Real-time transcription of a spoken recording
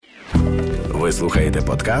Ви слухаєте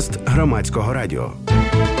подкаст Громадського радіо.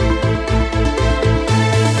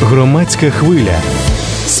 Громадська хвиля.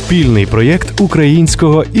 Спільний проєкт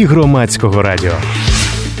Українського і Громадського радіо.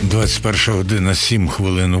 21 година 7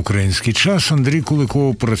 хвилин український час. Андрій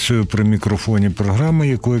Куликов працює при мікрофоні програми,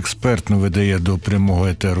 яку експертно видає до прямого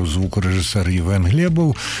етеру звукорежисер Євген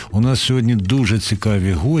Глєбов. У нас сьогодні дуже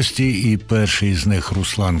цікаві гості, і перший з них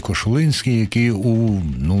Руслан Кошулинський, який у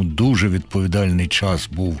дуже відповідальний час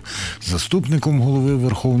був заступником голови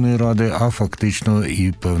Верховної Ради, а фактично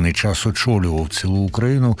і певний час очолював цілу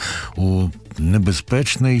Україну у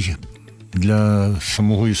небезпечний для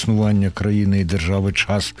самого існування країни і держави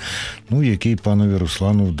час, який панові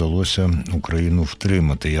Руслану вдалося Україну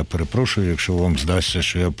втримати. Я перепрошую, якщо вам здасться,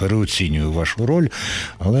 що я переоцінюю вашу роль,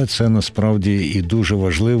 але це насправді і дуже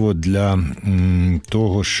важливо для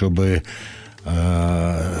того, щоби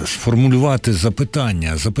сформулювати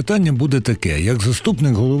запитання. Запитання буде таке: як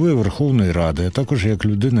заступник голови Верховної Ради, а також як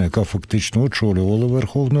людина, яка фактично очолювала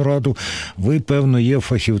Верховну Раду, ви, певно, є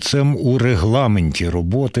фахівцем у регламенті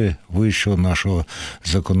роботи вищого нашого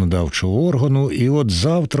законодавчого органу. І от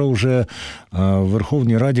завтра вже в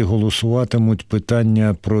Верховній Раді голосуватимуть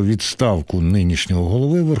питання про відставку нинішнього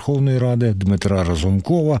голови Верховної Ради Дмитра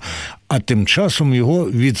Разумкова, а тим часом його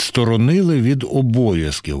відсторонили від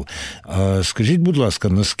обов'язків. Скажіть, будь ласка,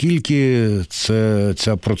 наскільки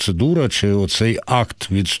ця процедура чи оцей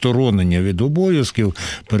акт відсторонення від обов'язків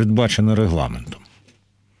передбачено регламентом?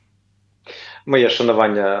 Моє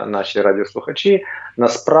шанування, наші радіослухачі.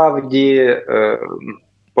 Насправді,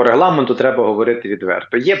 по регламенту треба говорити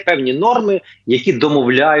відверто. Є певні норми, які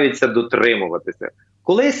домовляються дотримуватися.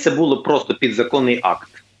 Колись це було просто підзаконний акт.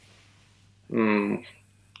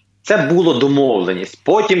 Це було домовленість.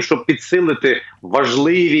 Потім, щоб підсилити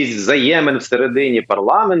важливість взаємин всередині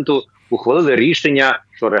парламенту, ухвалили рішення,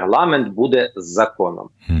 що регламент буде законом.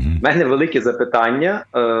 У мене велике запитання,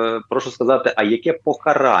 прошу сказати, а яке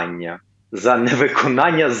покарання за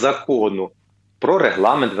невиконання закону про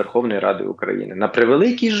регламент Верховної Ради України? На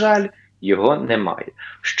превеликий жаль, його немає.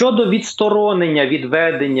 Щодо відсторонення від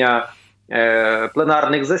ведення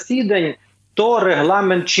пленарних засідань, то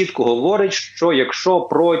регламент чітко говорить, що якщо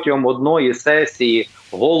протягом одної сесії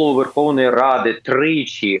голову Верховної Ради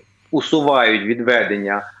тричі усувають від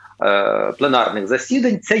ведення пленарних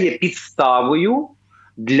засідань, це є підставою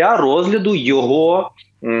для розгляду його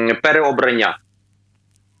переобрання.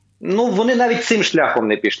 Вони навіть цим шляхом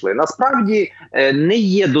не пішли. Насправді не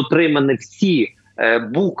є дотримані всі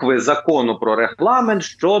букви закону про регламент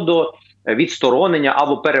щодо відсторонення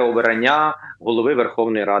або переобрання голови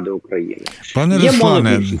Верховної Ради України.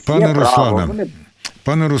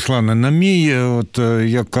 Пане Руслане, на мій,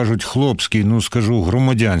 як кажуть, хлопський,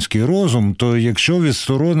 громадянський розум, то якщо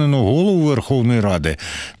відсторонено голову Верховної Ради,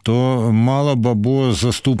 то мала б або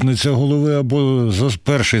заступниця голови, або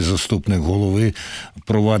перший заступник голови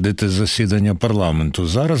провадити засідання парламенту.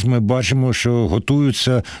 Зараз ми бачимо, що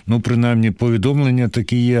готуються, принаймні повідомлення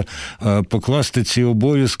такі є, покласти ці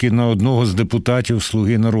обов'язки на одного з депутатів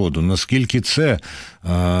 «Слуги народу». Наскільки це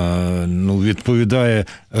відповідає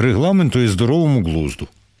регламенту і здоровому глузду?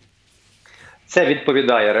 Це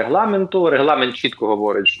відповідає регламенту. Регламент чітко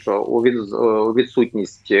говорить, що у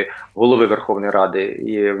відсутність голови Верховної Ради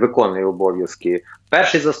і виконує обов'язки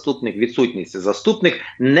перший заступник, відсутність заступник,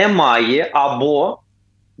 немає або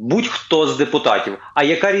будь-хто з депутатів. А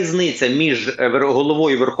яка різниця між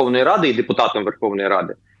головою Верховної Ради і депутатом Верховної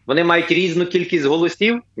Ради? Вони мають різну кількість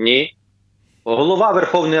голосів? Ні. Голова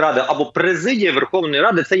Верховної Ради або президія Верховної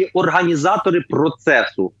Ради – це є організатори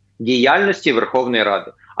процесу діяльності Верховної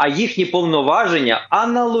Ради. А їхні повноваження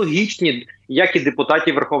аналогічні, як і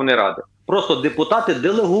депутатів Верховної Ради. Просто депутати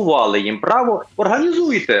делегували їм право: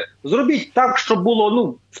 організуйте, зробіть так, щоб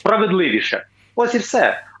було справедливіше. Ось і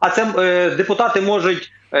все. А це депутати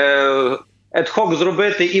можуть ad-hoc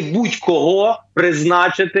зробити і будь-кого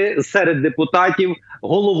призначити серед депутатів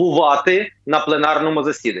головувати на пленарному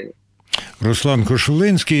засіданні. Руслан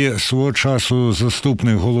Кошулинський, свого часу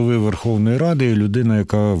заступник голови Верховної Ради, і людина,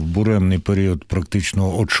 яка в буремний період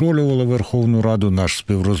практично очолювала Верховну Раду, наш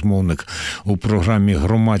співрозмовник у програмі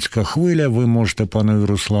 «Громадська хвиля». Ви можете панові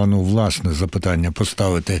Руслану власне запитання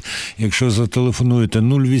поставити, якщо зателефонуєте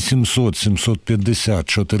 0800 750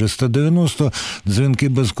 490, дзвінки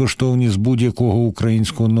безкоштовні з будь-якого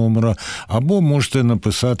українського номера, або можете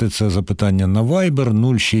написати це запитання на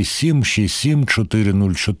Viber 067 67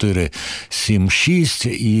 404 7-6.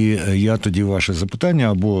 І я тоді ваше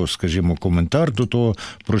запитання або, скажімо, коментар до того,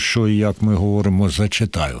 про що і як ми говоримо,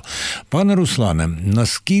 зачитаю. Пане Руслане,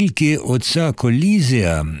 наскільки оця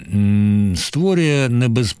колізія створює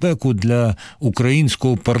небезпеку для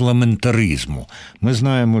українського парламентаризму? Ми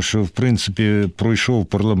знаємо, що, в принципі, пройшов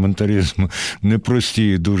парламентаризм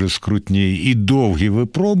непрості, дуже скрутні і довгі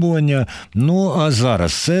випробування. Ну, а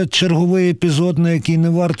зараз це черговий епізод, на який не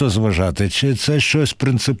варто зважати? Чи це щось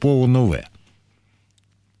принципово нове?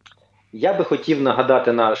 Я би хотів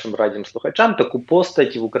нагадати нашим радіослухачам таку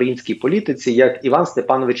постать в українській політиці, як Іван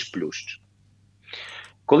Степанович Плющ.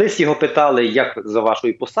 Колись його питали, як за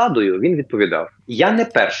вашою посадою, він відповідав: я не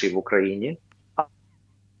перший в Україні,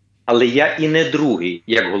 але я і не другий,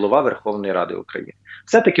 як голова Верховної Ради України.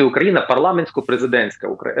 Все-таки Україна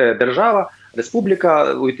парламентсько-президентська держава,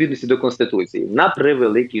 республіка у відповідності до Конституції. На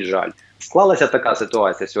превеликий жаль. Склалася така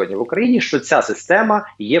ситуація сьогодні в Україні, що ця система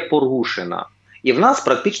є порушена. І в нас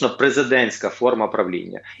практично президентська форма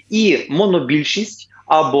правління. І монобільшість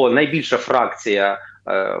або найбільша фракція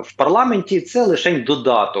в парламенті – це лише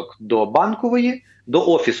додаток до Банкової, до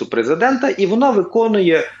Офісу президента, і вона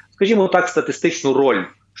виконує, скажімо так, статистичну роль.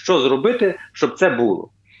 Що зробити, щоб це було?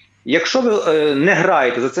 Якщо ви не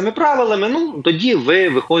граєте за цими правилами, ну, тоді ви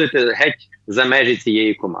виходите геть за межі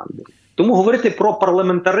цієї команди. Тому говорити про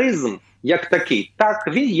парламентаризм як такий, так,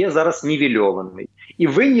 він є зараз нівельований. І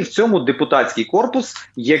винні в цьому депутатський корпус,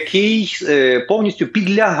 який повністю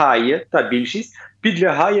підлягає, та більшість,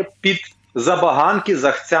 підлягає під забаганки,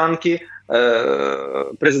 захцянки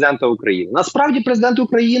президента України. Насправді президент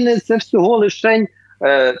України – це всього лише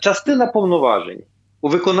частина повноважень у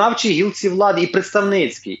виконавчій гілці влади і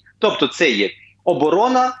представницькій. Тобто це є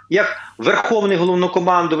оборона, як верховний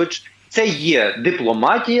головнокомандувач, це є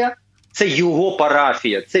дипломатія, це його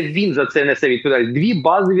парафія, це він за це несе відповідальність. Дві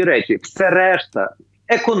базові речі. Все решта,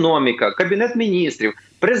 економіка, Кабінет міністрів,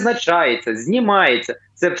 призначається, знімається.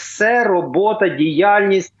 Це все робота,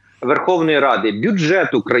 діяльність Верховної Ради,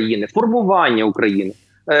 бюджет України, формування України.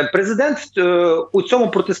 Президент у цьому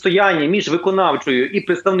протистоянні між виконавчою і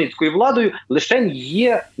представницькою владою лише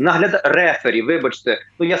є рефері, вибачте,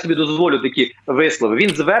 ну я собі дозволю такі вислови. Він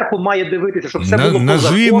зверху має дивитися, щоб все було по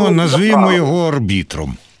закону. Назвімо його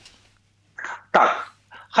арбітром. Так,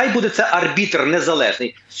 хай буде це арбітр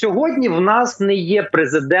незалежний. Сьогодні в нас не є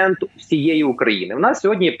президент всієї України. В нас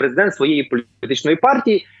сьогодні є президент своєї політичної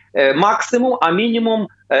партії, максимум, а мінімум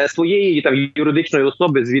своєї там юридичної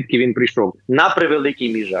особи, звідки він прийшов. На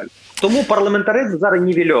превеликий мій жаль. Тому парламентаризм зараз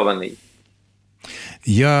нівельований.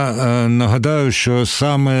 Я нагадаю, що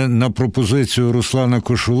саме на пропозицію Руслана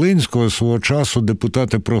Кошулинського свого часу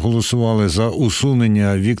депутати проголосували за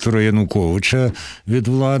усунення Віктора Януковича від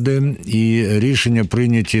влади, і рішення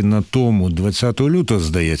прийняті на тому 20 лютого,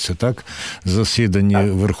 здається, так, засіданні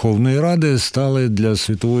Верховної Ради стали для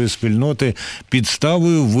світової спільноти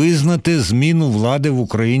підставою визнати зміну влади в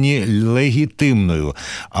Україні легітимною.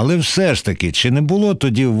 Але все ж таки, чи не було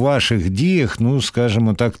тоді в ваших діях, ну,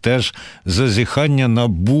 скажімо так, теж зазіхання на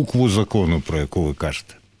букву закону, про яку ви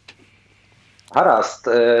кажете? Гаразд.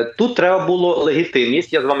 Тут треба було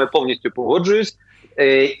легітимність, я з вами повністю погоджуюсь.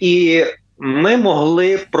 І ми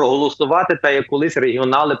могли проголосувати, так як колись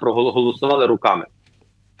регіонали проголосували руками.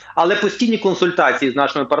 Але постійні консультації з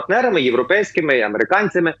нашими партнерами, європейськими,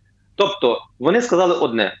 американцями, тобто вони сказали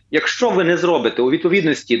одне: якщо ви не зробите у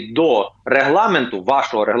відповідності до регламенту,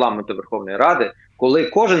 вашого регламенту Верховної Ради, коли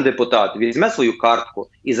кожен депутат візьме свою картку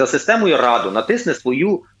і за системою Раду натисне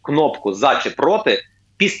свою кнопку «За» чи «Проти»,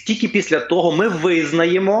 тільки після того ми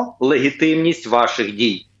визнаємо легітимність ваших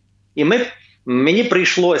дій. І мені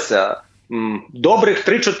прийшлося добрих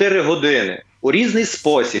 3-4 години у різний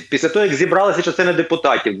спосіб, після того, як зібралася частина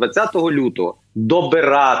депутатів 20 лютого,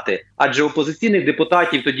 добирати. Адже опозиційних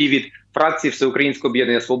депутатів тоді від фракції Всеукраїнського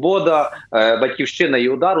об'єднання «Свобода», «Батьківщина» і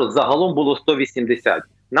 «Удару» загалом було 180.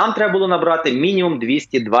 Нам треба було набрати мінімум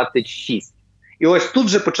 226. І ось тут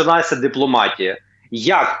же починається дипломатія.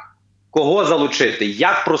 Як, кого залучити,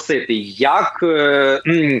 як просити, як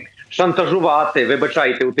шантажувати,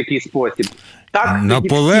 вибачайте, у такий спосіб. Так,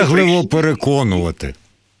 наполегливо переконувати.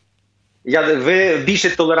 Ви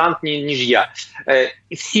більше толерантні, ніж я.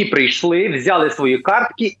 Всі прийшли, взяли свої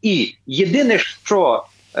картки, і єдине, що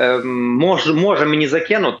може мені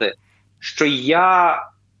закинути, що я,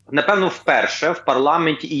 напевно, вперше в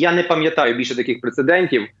парламенті, і я не пам'ятаю більше таких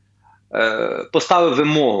прецедентів, поставив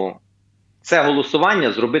вимогу це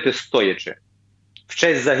голосування зробити стоячи в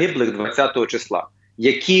честь загиблих 20 числа,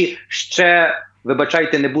 які ще,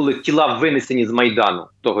 вибачайте, не були тіла винесені з Майдану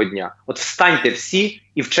того дня. От встаньте всі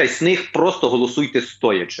і в честь них просто голосуйте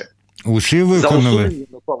стоячи. Усі виконали?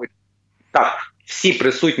 Так, всі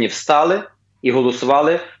присутні встали і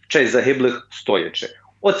голосували в честь загиблих стоячи.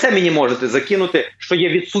 Оце мені можете закинути, що є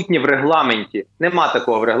відсутнє в регламенті. Нема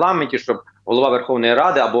такого в регламенті, щоб голова Верховної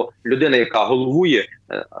Ради або людина, яка головує,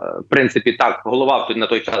 в принципі так, голова на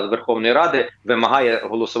той час Верховної Ради вимагає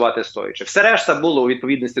голосувати стоячи. Все решта було у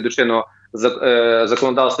відповідності до чинного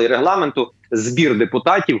законодавства і регламенту, збір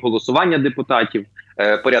депутатів, голосування депутатів,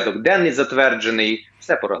 порядок денний затверджений,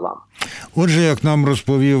 все по регламенту. Отже, як нам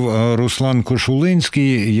розповів Руслан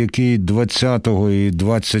Кошулинський, який 20 і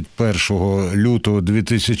 21 лютого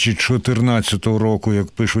 2014 року,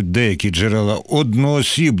 як пишуть деякі джерела,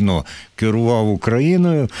 одноосібно керував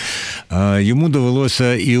Україною, йому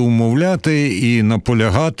довелося і умовляти, і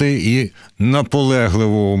наполягати, і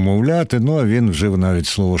наполегливо умовляти, ну а він вжив навіть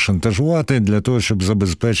слово шантажувати для того, щоб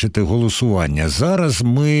забезпечити голосування. Зараз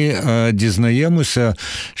ми дізнаємося,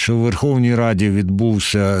 що в Верховній Раді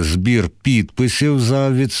відбувся збір підписів за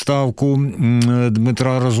відставку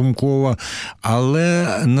Дмитра Разумкова, але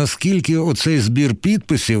наскільки оцей збір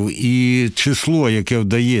підписів і число, яке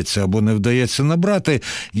вдається або не вдається набрати,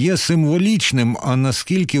 є символічним, а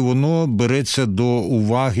наскільки воно береться до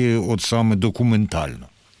уваги от саме документально?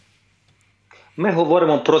 Ми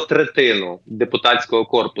говоримо про третину депутатського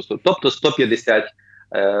корпусу, тобто 150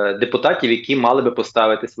 депутатів, які мали би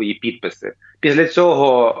поставити свої підписи. Після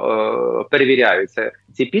цього перевіряються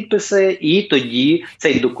ці підписи, і тоді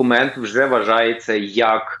цей документ вже вважається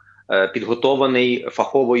як підготований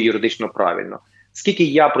фахово і юридично правильно. Скільки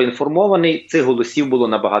я проінформований, цих голосів було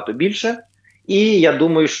набагато більше. І я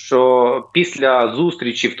думаю, що після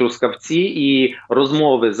зустрічі в Трускавці і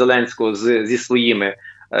розмови Зеленського зі своїми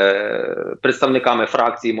представниками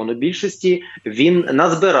фракції монобільшості, він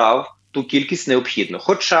назбирав ту кількість необхідну.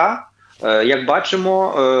 Хоча, як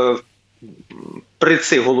бачимо, при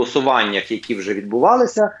цих голосуваннях, які вже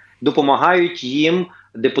відбувалися, допомагають їм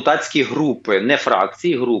депутатські групи, не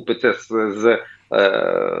фракції, групи, це з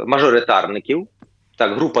мажоритарників,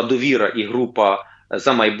 так, група «Довіра» і група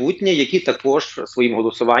 «За майбутнє», які також своїм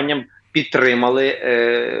голосуванням підтримали,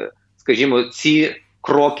 скажімо, ці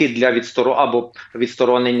кроки для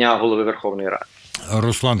відсторонення голови Верховної Ради.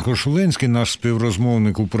 Руслан Кошулинський, наш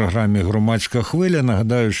співрозмовник у програмі «Громадська хвиля».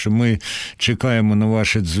 Нагадаю, що ми чекаємо на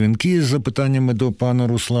ваші дзвінки з запитаннями до пана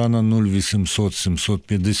Руслана 0800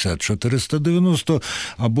 750 490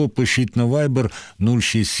 або пишіть на Viber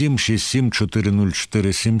 067 67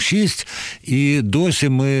 404 76. І досі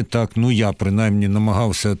ми, я принаймні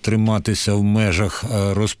намагався триматися в межах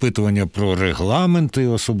розпитування про регламент і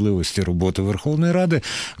особливості роботи Верховної Ради.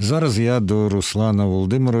 Зараз я до Руслана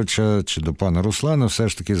Володимировича чи до пана Руслана все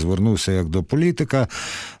ж таки звернувся як до політика.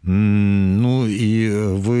 Ну, і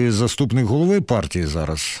ви заступник голови партії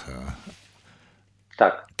зараз?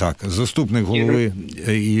 Так. Так, заступник голови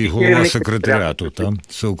і голова секретаріату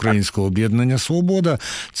Всеукраїнського об'єднання «Свобода».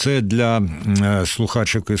 Це для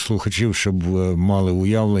слухачок і слухачів, щоб мали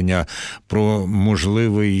уявлення про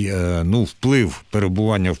можливий вплив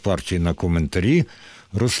перебування в партії на коментарі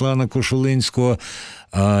Руслана Кошулинського.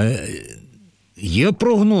 Є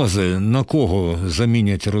прогнози, на кого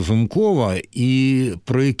замінять Разумкова і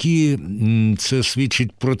про які це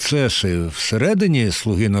свідчить процеси всередині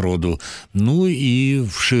 «Слуги народу», ну і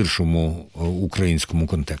в ширшому українському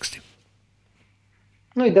контексті?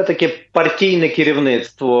 Йде таке партійне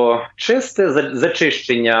керівництво чисте,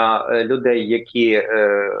 зачищення людей, які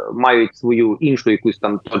мають свою іншу якусь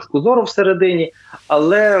там точку зору всередині,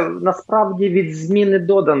 але насправді від зміни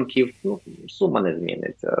доданків сума не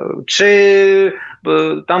зміниться. Чи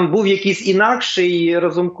там був якийсь інакший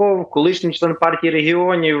Разумков, колишній член партії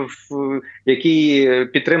регіонів, який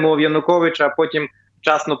підтримував Януковича, а потім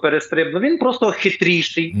вчасно перестрибнув. Він просто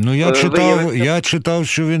хитріший. Я читав,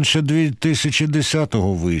 що він ще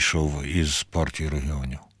 2010-го вийшов із партії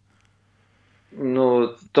регіонів.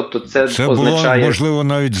 Тобто це означає... було, можливо,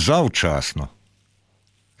 навіть завчасно.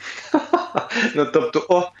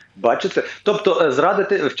 Бачите? Тобто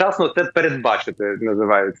зрадити вчасно – це передбачити,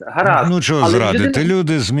 називається. Гаразд. Чого зрадити?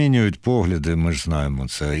 Люди змінюють погляди, ми ж знаємо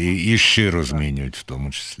це. І щиро змінюють в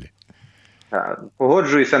тому числі.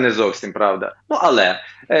 Погоджуюся, не зовсім, правда. Але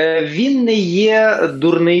він не є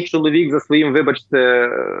дурний чоловік за своїм, вибачте,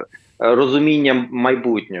 розумінням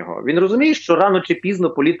майбутнього. Він розуміє, що рано чи пізно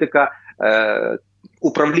політика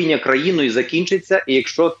управління країною закінчиться, і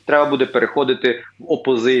якщо треба буде переходити в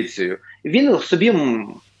опозицію. Він собі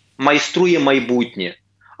майструє майбутнє.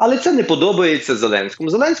 Але це не подобається Зеленському.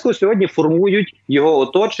 Зеленського сьогодні формують його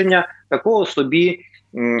оточення такого собі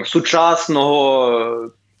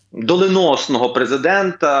сучасного, доленосного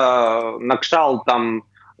президента, на кшталт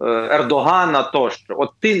Ердогана тощо. От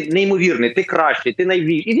ти неймовірний, ти кращий, ти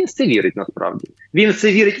найвільший. І він в це вірить насправді. Він в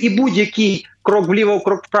це вірить. І будь-який крок вліво,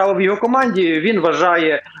 крок вправо в його команді він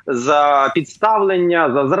вважає за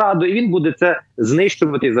підставлення, за зраду, і він буде це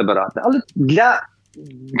знищувати і забирати. Але для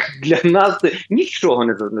нас це нічого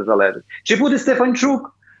не залежить. Чи буде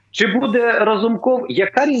Стефанчук, чи буде Разумков,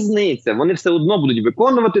 яка різниця? Вони все одно будуть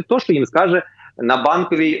виконувати те, що їм скаже на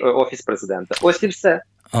банковій офіс президента. Ось і все.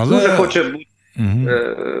 Дуже хоче бути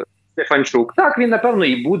Стефанчук. Так, він, напевно,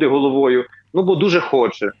 і буде головою. Ну, бо дуже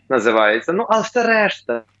хоче, називається. Ну, а все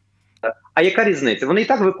решта. А яка різниця? Вони і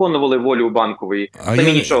так виконували волю Банкової.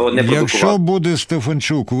 Самі нічого не продукували. Якщо буде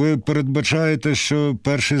Стефанчук, ви передбачаєте, що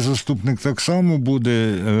перший заступник так само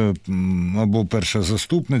буде, або перша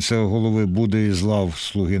заступниця голови буде із лав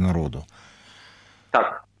 «Слуги народу»?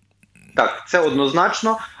 Так, це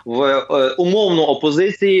однозначно. В умовно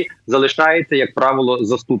опозиції залишається, як правило,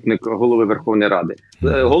 заступник голови Верховної Ради.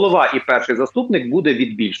 Голова і перший заступник буде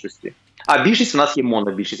від більшості. А більшість у нас є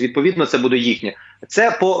монобільшість. Відповідно, це буде їхнє.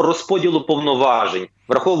 Це по розподілу повноважень,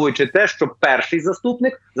 враховуючи те, що перший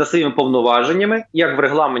заступник за своїми повноваженнями, як в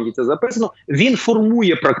регламенті це записано, він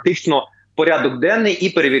формує практично порядок денний і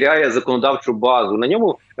перевіряє законодавчу базу. На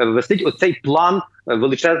ньому висить оцей план,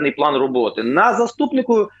 величезний план роботи. На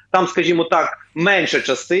заступнику, там, скажімо так, менша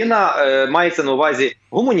частина, мається на увазі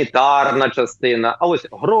гуманітарна частина, а ось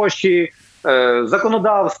гроші,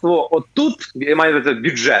 законодавство, от тут, я маю на увазі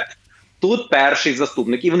бюджет, тут перший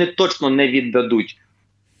заступник, і вони точно не віддадуть.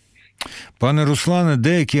 Пане Руслане,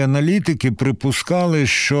 деякі аналітики припускали,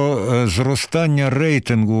 що зростання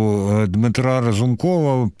рейтингу Дмитра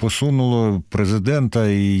Разумкова посунуло президента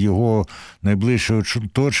і його найближче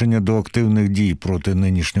оточення до активних дій проти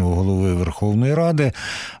нинішнього голови Верховної Ради.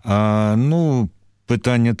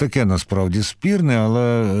 Питання таке, насправді, спірне,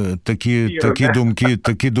 але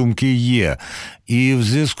такі думки є. І в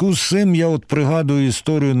зв'язку з цим я пригадую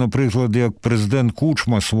історію, наприклад, як президент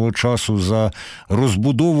Кучма свого часу за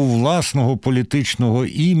розбудову власного політичного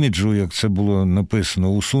іміджу, як це було написано,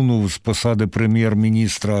 усунув з посади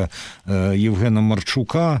прем'єр-міністра Євгена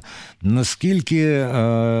Марчука. Наскільки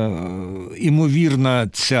імовірна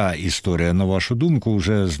ця історія, на вашу думку,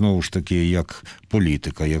 вже знову ж таки як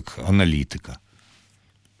політика, як аналітика?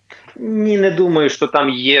 Ні, не думаю, що там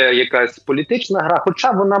є якась політична гра,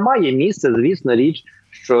 хоча вона має місце, звісно, річ,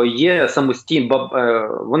 що є самостійно,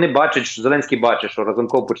 вони бачать, що Зеленський бачить, що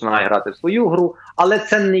Разумков починає грати в свою гру, але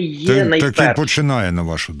це не є найперше. Так і починає, на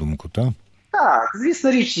вашу думку, так? Так,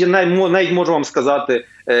 звісно річ, я навіть можу вам сказати,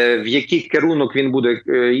 в який керунок він буде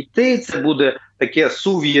йти. Це буде таке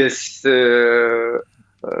сув'язь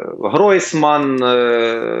Гройсман,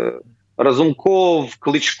 Разумков,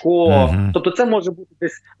 Кличко. Тобто це може бути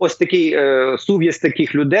десь ось такий сув'язь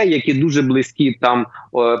таких людей, які дуже близькі там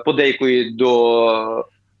подейкують до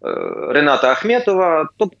Рената Ахметова.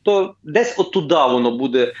 Тобто десь отуда воно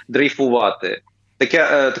буде дрейфувати.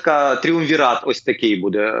 Така тріумвірат ось такий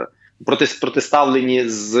буде протиставлені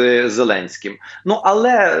з Зеленським. Ну,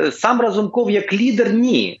 але сам Разумков як лідер –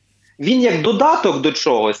 ні. Він як додаток до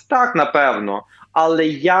чогось, так, напевно. Але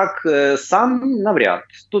як сам навряд.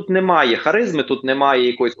 Тут немає харизми, тут немає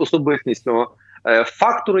якогось особистісного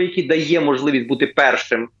фактору, який дає можливість бути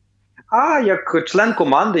першим. А як член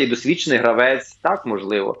команди і досвідчений гравець, так,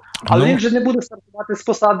 можливо. Але він же не буде стартувати з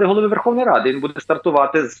посади голови Верховної Ради, він буде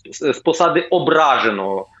стартувати з посади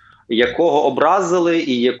ображеного, якого образили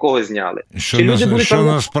і якого зняли. Що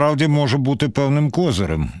насправді може бути певним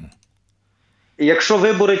козирем. Якщо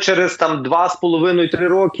вибори через 2,5-3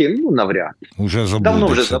 роки, навряд. Уже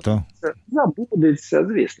забудеться, так? Забудеться,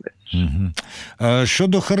 звісно.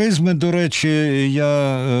 Щодо харизми, до речі,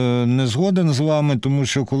 я не згоден з вами, тому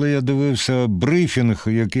що коли я дивився брифінг,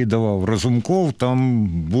 який давав Разумков, там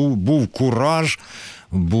був кураж,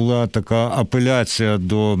 була така апеляція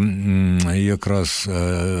до якраз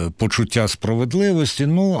почуття справедливості,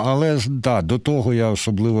 але до того я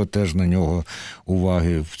особливо теж на нього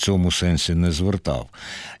уваги в цьому сенсі не звертав.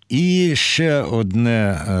 І ще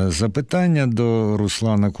одне запитання до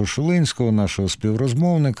Руслана Кошулинського, нашого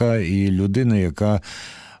співрозмовника і людини, яка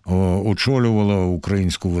очолювала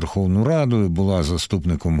Українську Верховну Раду і була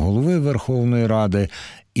заступником голови Верховної Ради,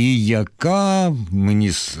 і яка,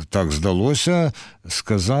 мені так здалося,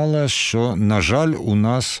 сказала, що, на жаль, у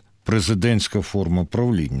нас президентська форма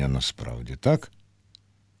правління насправді, так?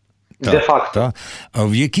 Де-факто. Так. А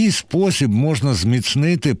в який спосіб можна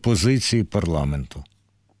зміцнити позиції парламенту?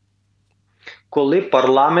 Коли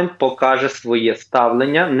парламент покаже своє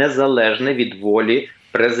ставлення незалежне від волі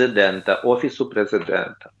президента, Офісу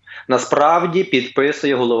президента. Насправді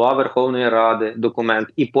підписує голова Верховної Ради документ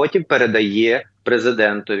і потім передає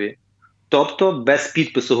президентові. Тобто без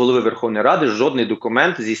підпису голови Верховної Ради жодний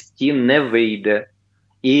документ зі стін не вийде.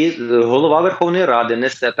 І голова Верховної Ради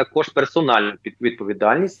несе також персональну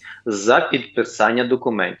відповідальність за підписання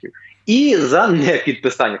документів. І за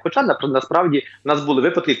непідписання. Хоча насправді в нас були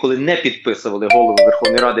випадки, коли не підписували голови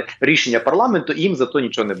Верховної Ради рішення парламенту, і їм за то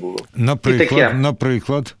нічого не було.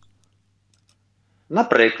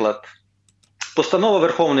 Наприклад, постанова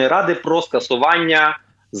Верховної Ради про скасування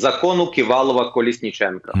закону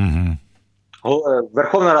Ківалова-Колісніченка.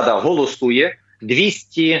 Верховна Рада голосує,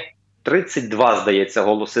 232, здається,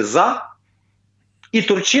 голоси за, і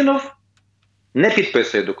Турчинов не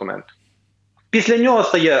підписує документ. Після нього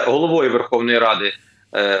стає головою Верховної Ради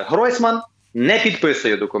Гройсман, не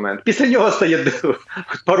підписує документ. Після нього стає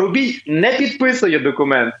Парубій, не підписує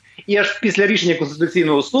документ. І аж після рішення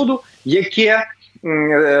Конституційного суду, яке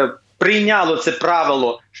прийняло це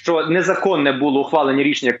правило, що незаконне було ухвалення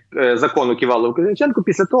рішення закону Ківалова-Колісніченка,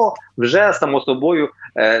 після того вже, само собою,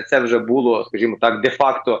 це вже було, скажімо так,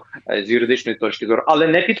 де-факто з юридичної точки зору. Але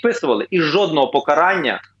не підписували. І жодного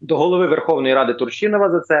покарання до голови Верховної Ради Турчинова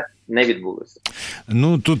за це не відбулося.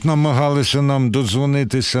 Ну, тут намагалися нам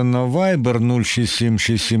додзвонитися на Viber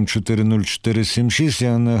 06767400476.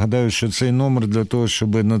 Я нагадаю, що цей номер для того,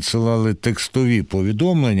 щоб надсилали текстові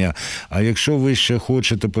повідомлення. А якщо ви ще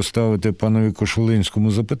хочете поставити панові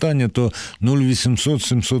Кошулинському запитання, то 0800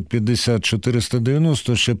 750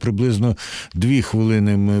 490, ще приблизно 2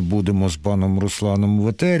 хвилини ми будемо з паном Русланом в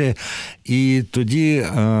етері. І тоді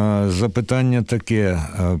запитання таке.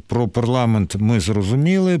 Про парламент ми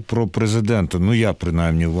зрозуміли, про президента, ну я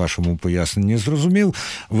принаймні в вашому поясненні зрозумів,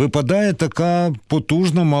 випадає така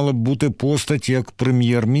потужна мала б бути постать, як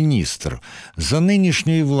прем'єр-міністр. За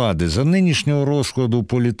нинішньої влади, за нинішнього розкладу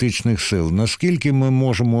політичних сил, наскільки ми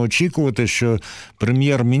можемо очікувати, що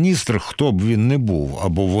прем'єр-міністр, хто б він не був,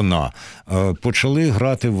 або вона, почали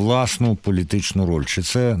грати власну політичну роль? Чи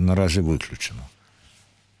це наразі виключено?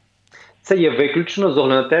 Це є виключено з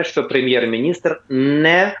огляду на те, що прем'єр-міністр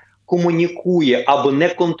не комунікує або не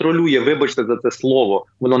контролює, вибачте за це слово,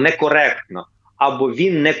 воно некоректно, або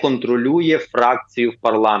він не контролює фракцію в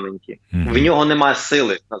парламенті. В нього немає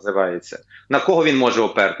сили, називається. На кого він може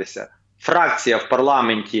опертися? Фракція в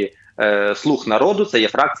парламенті «Слуг народу» – це є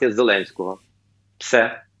фракція Зеленського.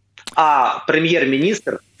 Все. А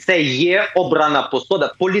прем'єр-міністр – це є обрана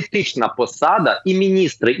посада, політична посада, і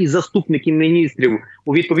міністри, і заступники міністрів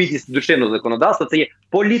у відповідності до чинного законодавства – це є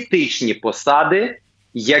політичні посади,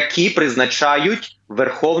 які призначають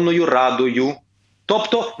Верховною Радою.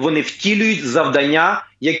 Тобто вони втілюють завдання,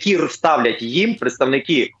 які ставлять їм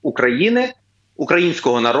представники України,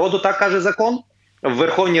 українського народу, так каже закон, в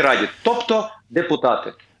Верховній Раді. Тобто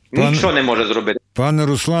депутати. Нічого не може зробити. Пане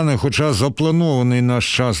Руслане, хоча запланований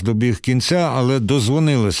наш час добіг кінця, але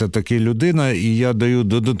дозвонилася таки людина, і я даю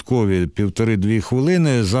додаткові 1,5-2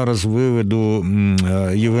 хвилини. Зараз виведу,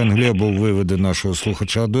 Євген Глебов виведе нашого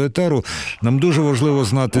слухача до етеру. Нам дуже важливо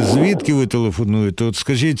знати, звідки ви телефонуєте. От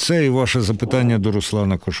скажіть це і ваше запитання до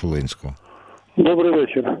Руслана Кошулинського. Добрий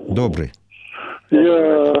вечір. Добрий. Я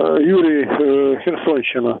Юрій,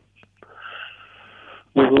 Херсонщина.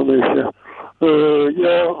 Дозвонився.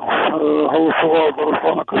 Я голосував за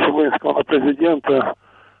Руслана Кошулинського на президента,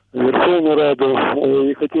 Верховну Раду,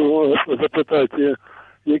 і хотів запитати,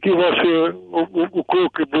 які ваші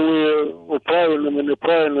кроки були правильними,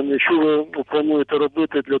 неправильними, що ви плануєте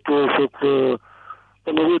робити для того, щоб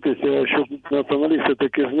поновитися, щоб націоналісти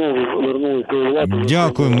таки знову вернулися до влади?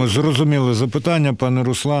 Дякуємо, зрозуміле запитання, пане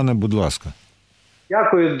Руслане, будь ласка.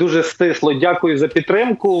 Дякую, дуже стисло. Дякую за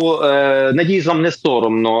підтримку. Надіюсь, вам не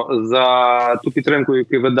соромно за ту підтримку,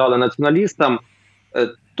 яку ви дали націоналістам.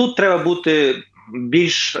 Тут треба бути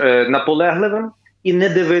більш наполегливим і не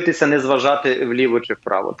дивитися, не зважати вліво чи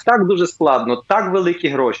вправо. Так дуже складно, так великі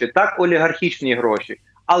гроші, так олігархічні гроші.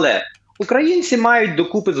 Але українці мають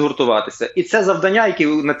докупи згуртуватися. І це завдання, яке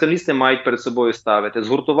націоналісти мають перед собою ставити.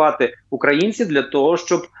 Згуртувати українців для того,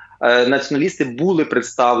 щоб націоналісти були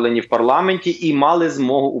представлені в парламенті і мали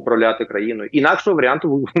змогу управляти країною. Інакшого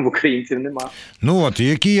варіанту в українців немає. Ну от,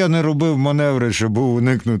 які я не робив маневри, щоб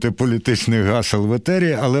уникнути політичних гасел в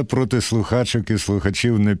етері, але проти слухачок і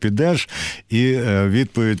слухачів не підеш. І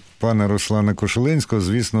відповідь пана Руслана Кошулинського,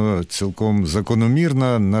 звісно, цілком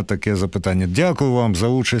закономірна на таке запитання. Дякую вам за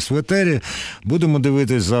участь в етері. Будемо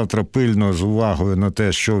дивитись завтра пильно з увагою на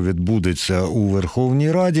те, що відбудеться у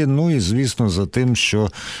Верховній Раді, ну і, звісно, за тим, що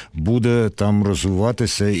буде там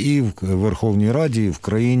розвиватися і в Верховній Раді, і в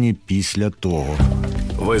країні після того.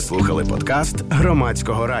 Ви слухали подкаст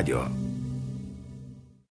Громадського радіо.